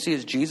 And what you see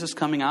is Jesus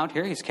coming out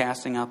here. He's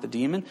casting out the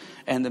demon,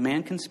 and the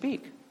man can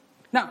speak.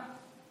 Now,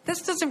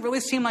 this doesn't really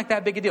seem like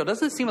that big a deal.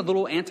 Doesn't it seem a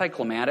little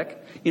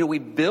anticlimactic? We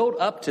build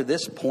up to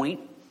this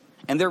point,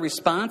 and their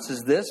response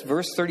is this,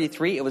 verse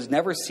 33, it was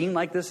never seen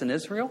like this in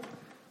Israel.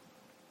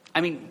 I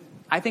mean,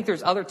 I think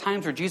there's other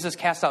times where Jesus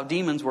cast out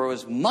demons where it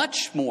was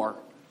much more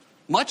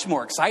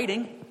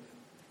exciting.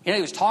 He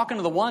was talking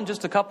to the one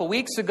just a couple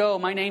weeks ago,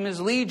 my name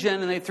is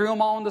Legion, and they threw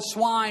them all into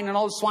swine, and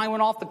all the swine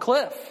went off the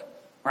cliff,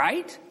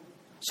 right?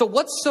 So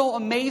what's so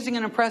amazing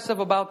and impressive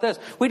about this?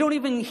 We don't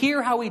even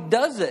hear how he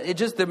does it. It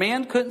just, the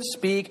man couldn't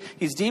speak,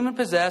 he's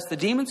demon-possessed, the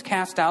demon's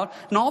cast out,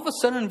 and all of a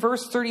sudden in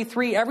verse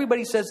 33,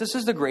 everybody says this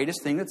is the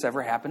greatest thing that's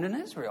ever happened in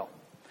Israel.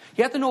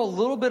 You have to know a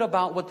little bit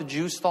about what the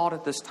Jews thought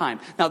at this time.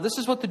 Now, this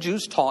is what the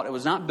Jews taught. It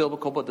was not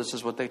biblical, but this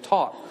is what they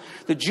taught.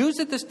 The Jews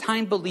at this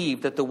time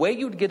believed that the way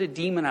you would get a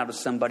demon out of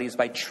somebody is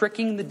by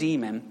tricking the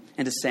demon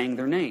into saying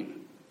their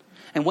name.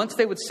 And once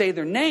they would say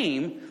their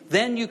name,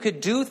 then you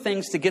could do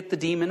things to get the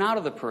demon out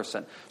of the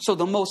person. So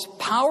the most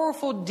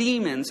powerful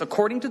demons,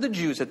 according to the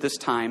Jews at this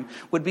time,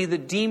 would be the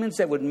demons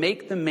that would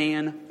make the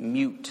man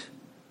mute.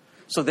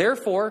 So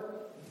therefore,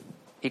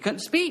 he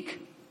couldn't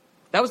speak.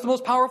 That was the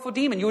most powerful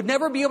demon. You would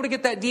never be able to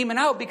get that demon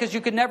out because you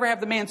could never have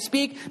the man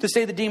speak to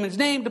say the demon's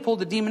name, to pull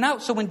the demon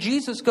out. So when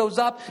Jesus goes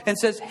up and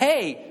says,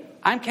 hey,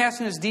 I'm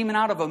casting this demon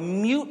out of a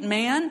mute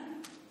man,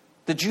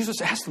 the Jews would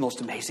say, that's the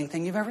most amazing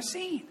thing you've ever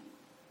seen.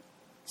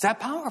 It's that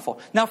powerful.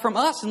 Now from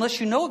us, unless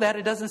you know that,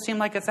 it doesn't seem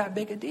like it's that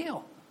big a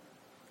deal.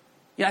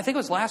 I think it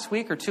was last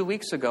week or 2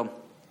 weeks ago,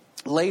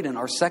 Layden,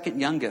 our second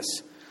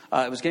youngest,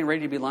 it was getting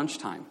ready to be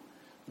lunchtime.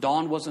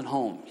 Dawn wasn't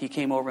home. He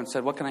came over and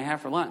said, what can I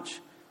have for lunch?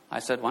 I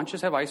said, why don't you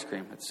just have ice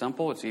cream? It's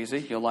simple, it's easy,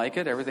 you'll like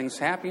it, everything's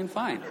happy and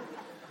fine.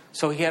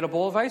 So he had a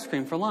bowl of ice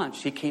cream for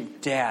lunch. He came,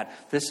 Dad,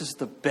 this is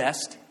the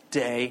best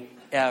day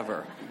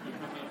ever.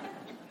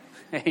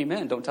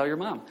 Amen, don't tell your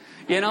mom.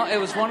 It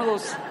was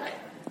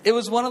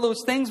one of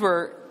those things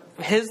where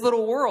his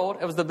little world,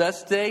 it was the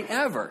best day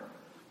ever.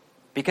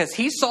 Because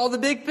he saw the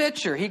big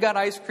picture. He got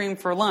ice cream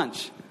for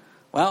lunch.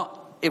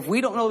 Well, if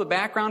we don't know the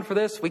background for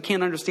this, we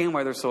can't understand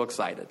why they're so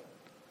excited.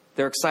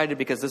 They're excited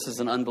because this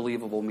is an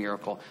unbelievable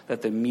miracle,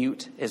 that the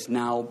mute is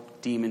now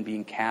demon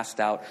being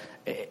cast out.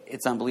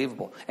 It's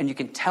unbelievable. And you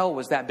can tell it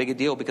was that big a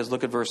deal because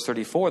look at verse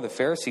 34. The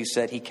Pharisees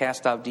said he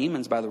cast out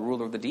demons by the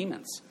ruler of the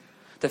demons.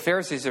 The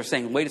Pharisees are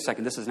saying, wait a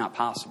second, this is not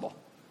possible.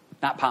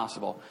 Not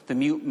possible. The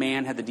mute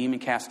man had the demon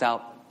cast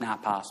out.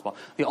 Not possible.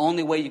 The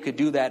only way you could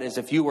do that is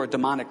if you were a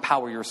demonic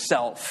power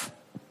yourself.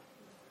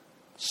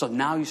 So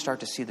now you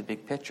start to see the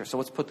big picture. So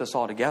let's put this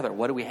all together.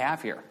 What do we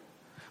have here?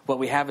 What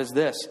we have is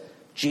this.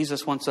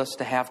 Jesus wants us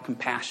to have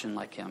compassion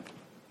like him.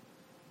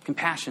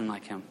 Compassion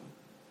like him.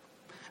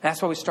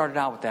 That's why we started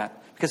out with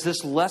that. Because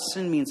this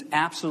lesson means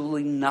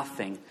absolutely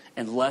nothing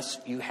unless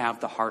you have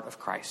the heart of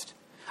Christ.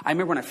 I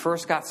remember when I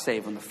first got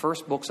saved, one of the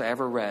first books I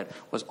ever read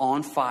was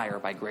On Fire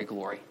by Greg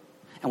Laurie.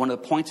 And one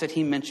of the points that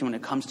he mentioned when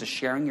it comes to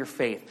sharing your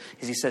faith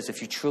is he says,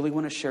 if you truly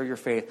want to share your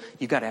faith,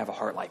 you've got to have a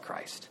heart like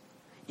Christ.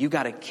 You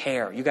got to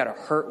care. You got to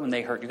hurt when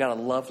they hurt. You got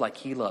to love like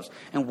he loves.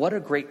 And what a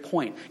great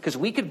point. Because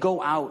we could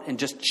go out and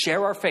just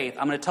share our faith.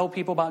 I'm going to tell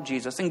people about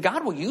Jesus. And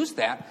God will use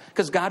that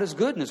because God is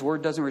good and his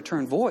word doesn't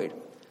return void.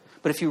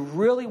 But if you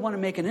really want to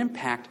make an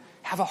impact,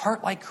 have a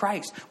heart like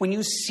Christ. When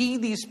you see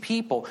these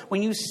people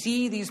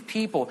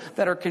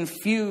that are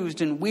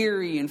confused and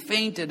weary and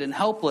fainted and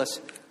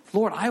helpless,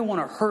 Lord, I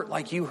want to hurt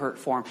like you hurt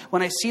for them.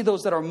 When I see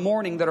those that are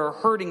mourning, that are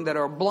hurting, that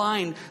are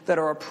blind, that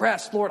are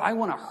oppressed, Lord, I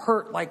want to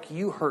hurt like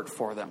you hurt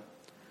for them.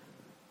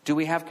 Do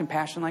we have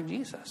compassion like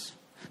Jesus?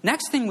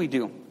 Next thing we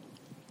do,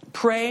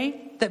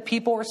 pray that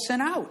people are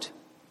sent out.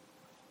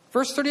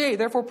 Verse 38,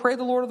 therefore pray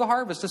the Lord of the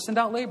harvest to send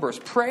out laborers.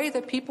 Pray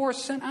that people are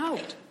sent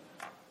out.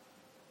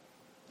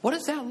 What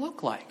does that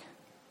look like? Do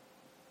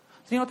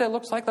you know what that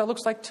looks like? That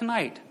looks like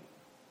tonight.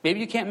 Maybe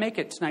you can't make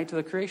it tonight to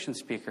the creation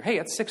speaker. Hey,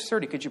 at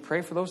 6:30, could you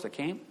pray for those that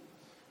came?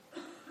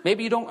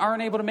 Maybe you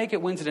aren't able to make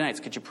it Wednesday nights.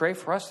 Could you pray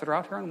for us that are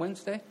out here on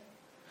Wednesday?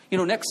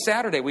 Next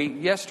Saturday,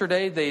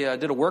 yesterday they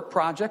did a work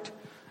project.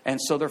 And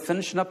so they're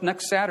finishing up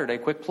next Saturday.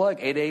 Quick plug,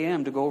 8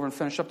 a.m. to go over and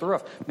finish up the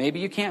roof. Maybe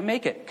you can't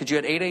make it. Could you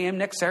at 8 a.m.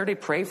 next Saturday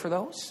pray for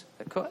those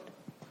that could?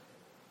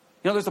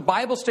 There's a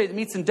Bible study that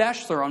meets in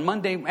Deschler on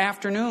Monday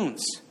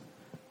afternoons.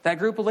 That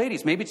group of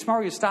ladies. Maybe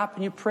tomorrow you stop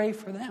and you pray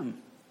for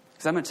them.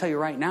 Because I'm going to tell you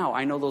right now,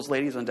 I know those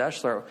ladies on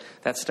Deschler,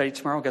 that study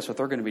tomorrow, guess what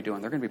they're going to be doing?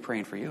 They're going to be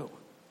praying for you.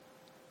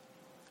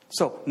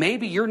 So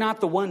maybe you're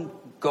not the one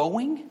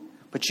going,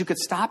 but you could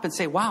stop and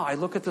say, wow, I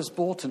look at this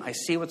bulletin. I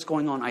see what's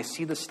going on. I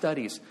see the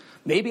studies.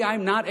 Maybe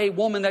I'm not a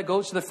woman that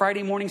goes to the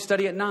Friday morning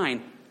study at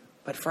 9.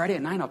 But Friday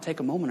at 9, I'll take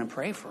a moment and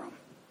pray for them.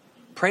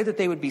 Pray that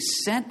they would be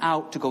sent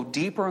out to go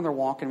deeper in their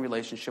walk in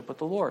relationship with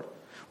the Lord.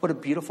 What a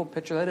beautiful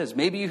picture that is.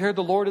 Maybe you hear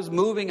the Lord is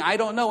moving, I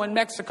don't know, in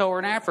Mexico or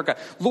in Africa.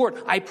 Lord,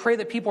 I pray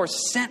that people are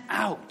sent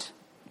out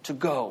to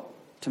go,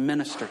 to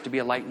minister, to be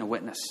a light and a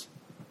witness.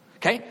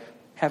 Okay?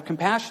 Have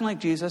compassion like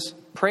Jesus.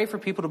 Pray for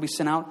people to be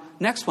sent out.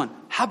 Next one.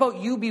 How about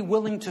you be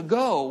willing to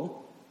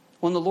go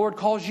when the Lord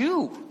calls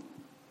you?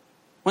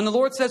 When the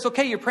Lord says,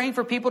 okay, you're praying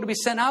for people to be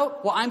sent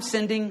out, well, I'm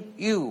sending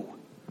you.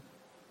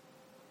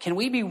 Can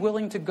we be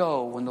willing to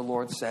go when the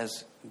Lord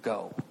says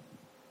go?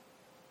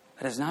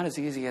 It is not as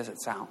easy as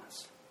it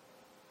sounds.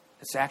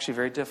 It's actually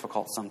very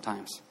difficult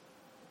sometimes.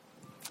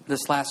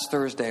 This last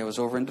Thursday, I was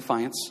over in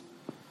Defiance,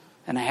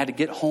 and I had to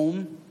get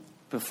home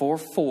before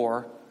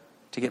 4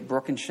 to get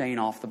Brooke and Shane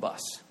off the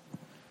bus.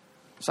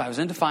 So I was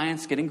in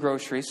Defiance getting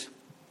groceries,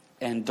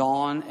 and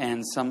Dawn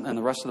and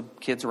the rest of the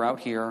kids are out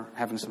here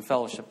having some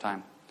fellowship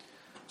time.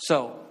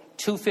 So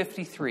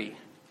 2:53,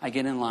 I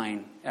get in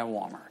line at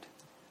Walmart.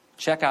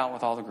 Check out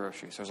with all the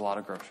groceries. There's a lot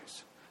of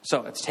groceries.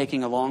 So it's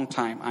taking a long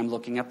time. I'm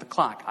looking at the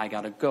clock. I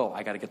got to go.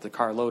 I got to get the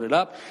car loaded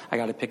up. I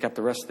got to pick up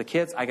the rest of the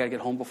kids. I got to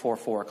get home before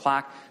 4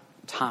 o'clock.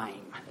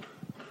 Time.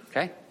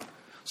 Okay?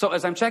 So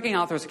as I'm checking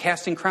out, there's a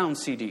Casting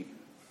Crowns CD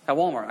at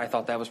Walmart. I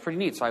thought that was pretty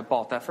neat, so I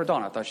bought that for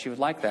Dawn. I thought she would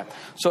like that.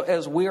 So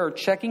as we are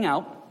checking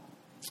out,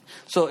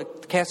 so the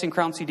Casting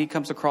Crowns CD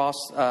comes across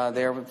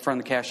there in front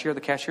of the cashier.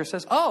 The cashier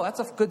says, oh, that's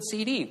a good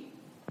CD.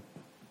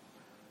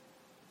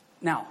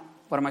 Now,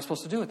 what am I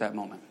supposed to do at that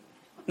moment?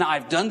 Now,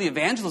 I've done the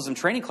evangelism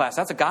training class.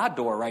 That's a God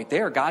door right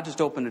there. God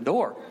just opened a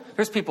door.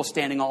 There's people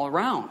standing all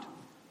around.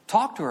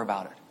 Talk to her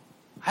about it.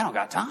 I don't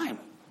got time.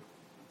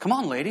 Come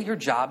on, lady. Your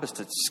job is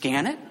to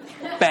scan it,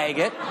 bag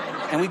it,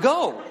 and we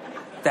go.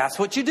 That's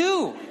what you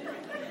do.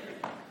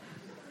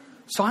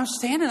 So I'm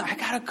standing. I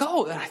got to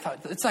go. And I thought,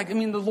 it's like, the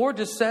Lord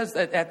just says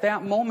that at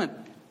that moment,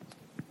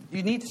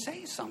 you need to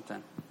say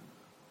something.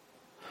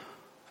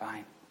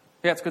 Fine.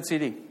 Yeah, it's a good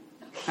CD.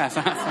 That's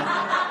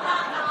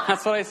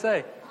what I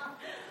say.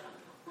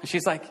 And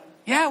she's like,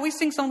 yeah, we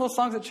sing some of those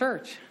songs at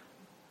church.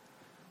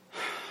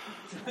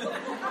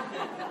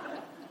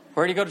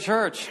 Where do you go to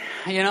church?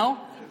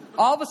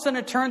 All of a sudden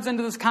it turns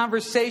into this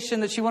conversation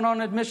that she went on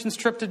an admissions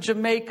trip to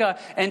Jamaica,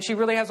 and she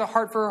really has a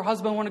heart for her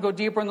husband, want to go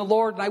deeper in the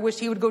Lord, and I wish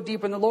he would go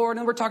deeper in the Lord.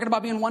 And we're talking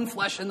about being one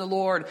flesh in the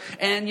Lord.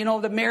 And,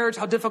 the marriage,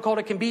 how difficult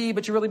it can be,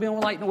 but you really being a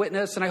light and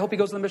witness. And I hope he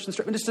goes on the mission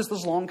trip. And it's just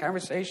this long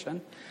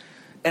conversation.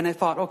 And I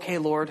thought, okay,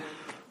 Lord,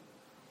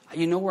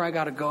 you know where I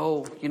got to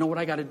go. You know what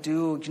I got to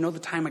do. You know the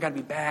time I got to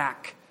be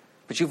back.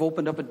 But you've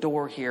opened up a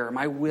door here. Am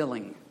I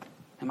willing?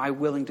 Am I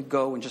willing to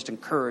go and just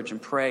encourage and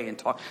pray and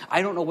talk?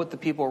 I don't know what the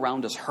people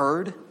around us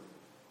heard.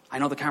 I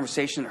know the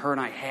conversation that her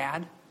and I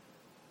had.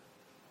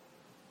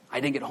 I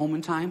didn't get home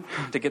in time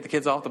to get the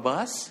kids off the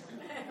bus.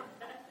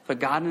 But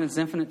God in his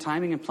infinite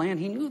timing and plan,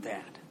 he knew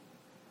that.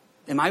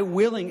 Am I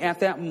willing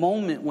at that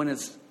moment when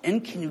it's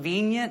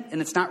inconvenient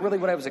and it's not really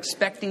what I was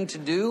expecting to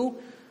do?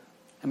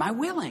 Am I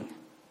willing?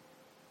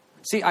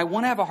 See, I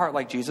want to have a heart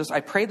like Jesus. I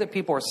pray that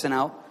people are sent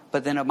out,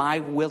 but then am I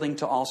willing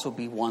to also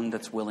be one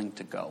that's willing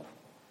to go?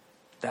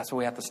 That's what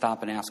we have to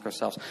stop and ask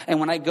ourselves. And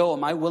when I go,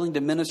 am I willing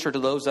to minister to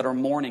those that are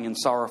mourning and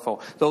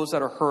sorrowful, those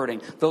that are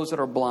hurting, those that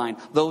are blind,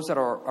 those that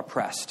are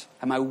oppressed?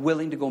 Am I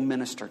willing to go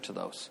minister to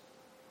those?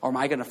 Or am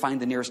I going to find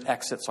the nearest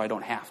exit so I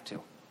don't have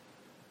to?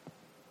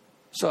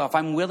 So if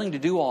I'm willing to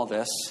do all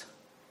this,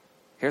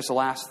 here's the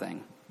last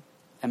thing.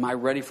 Am I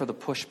ready for the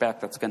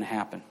pushback that's going to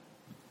happen?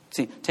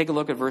 See, take a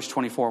look at verse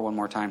 24 one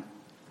more time.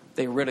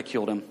 They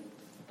ridiculed him.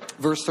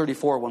 Verse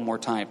 34 one more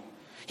time.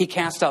 He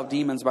cast out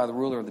demons by the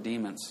ruler of the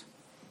demons.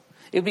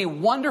 It'd be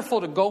wonderful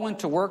to go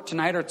into work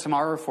tonight or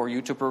tomorrow for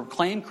you to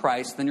proclaim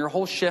Christ, then your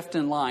whole shift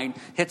in line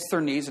hits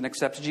their knees and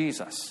accepts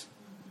Jesus.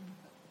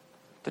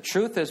 The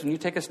truth is, when you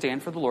take a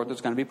stand for the Lord,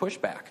 there's going to be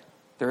pushback.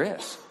 There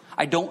is.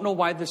 I don't know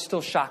why this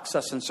still shocks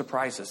us and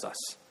surprises us.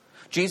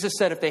 Jesus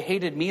said, if they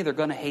hated me, they're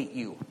going to hate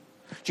you.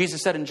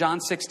 Jesus said in John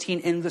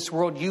 16, in this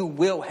world you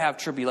will have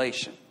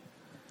tribulation.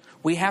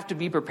 We have to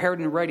be prepared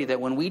and ready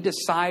that when we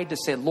decide to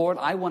say, Lord,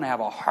 I want to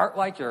have a heart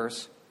like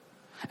yours,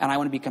 and I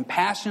want to be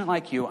compassionate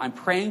like you. I'm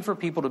praying for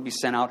people to be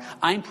sent out.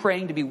 I'm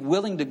praying to be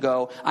willing to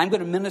go. I'm going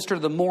to minister to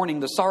the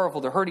mourning, the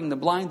sorrowful, the hurting, the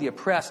blind, the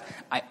oppressed.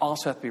 I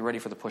also have to be ready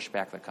for the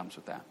pushback that comes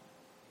with that.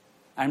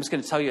 I'm just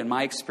going to tell you, in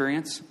my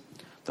experience,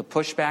 the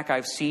pushback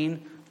I've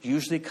seen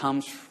usually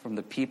comes from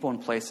the people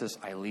and places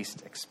I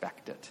least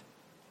expect it.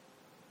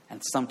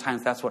 And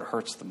sometimes that's what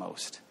hurts the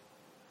most.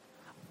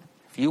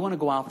 If you want to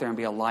go out there and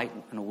be a light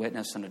and a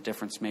witness and a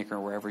difference maker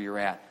wherever you're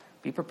at,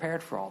 be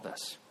prepared for all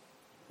this.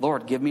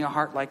 Lord, give me a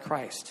heart like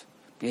Christ.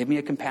 Give me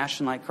a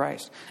compassion like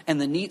Christ. And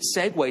the neat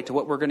segue to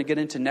what we're going to get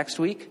into next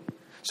week.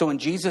 So when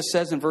Jesus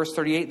says in verse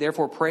 38,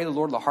 therefore pray the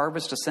Lord of the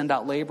harvest to send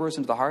out laborers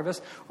into the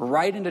harvest,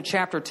 right into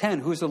chapter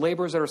 10, who's the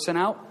laborers that are sent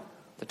out?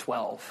 The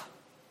 12.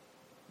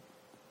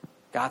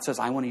 God says,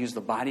 I want to use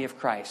the body of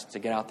Christ to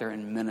get out there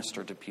and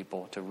minister to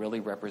people, to really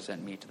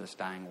represent me to this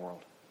dying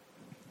world.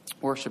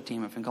 Worship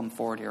team, if you can come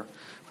forward here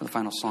for the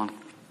final song.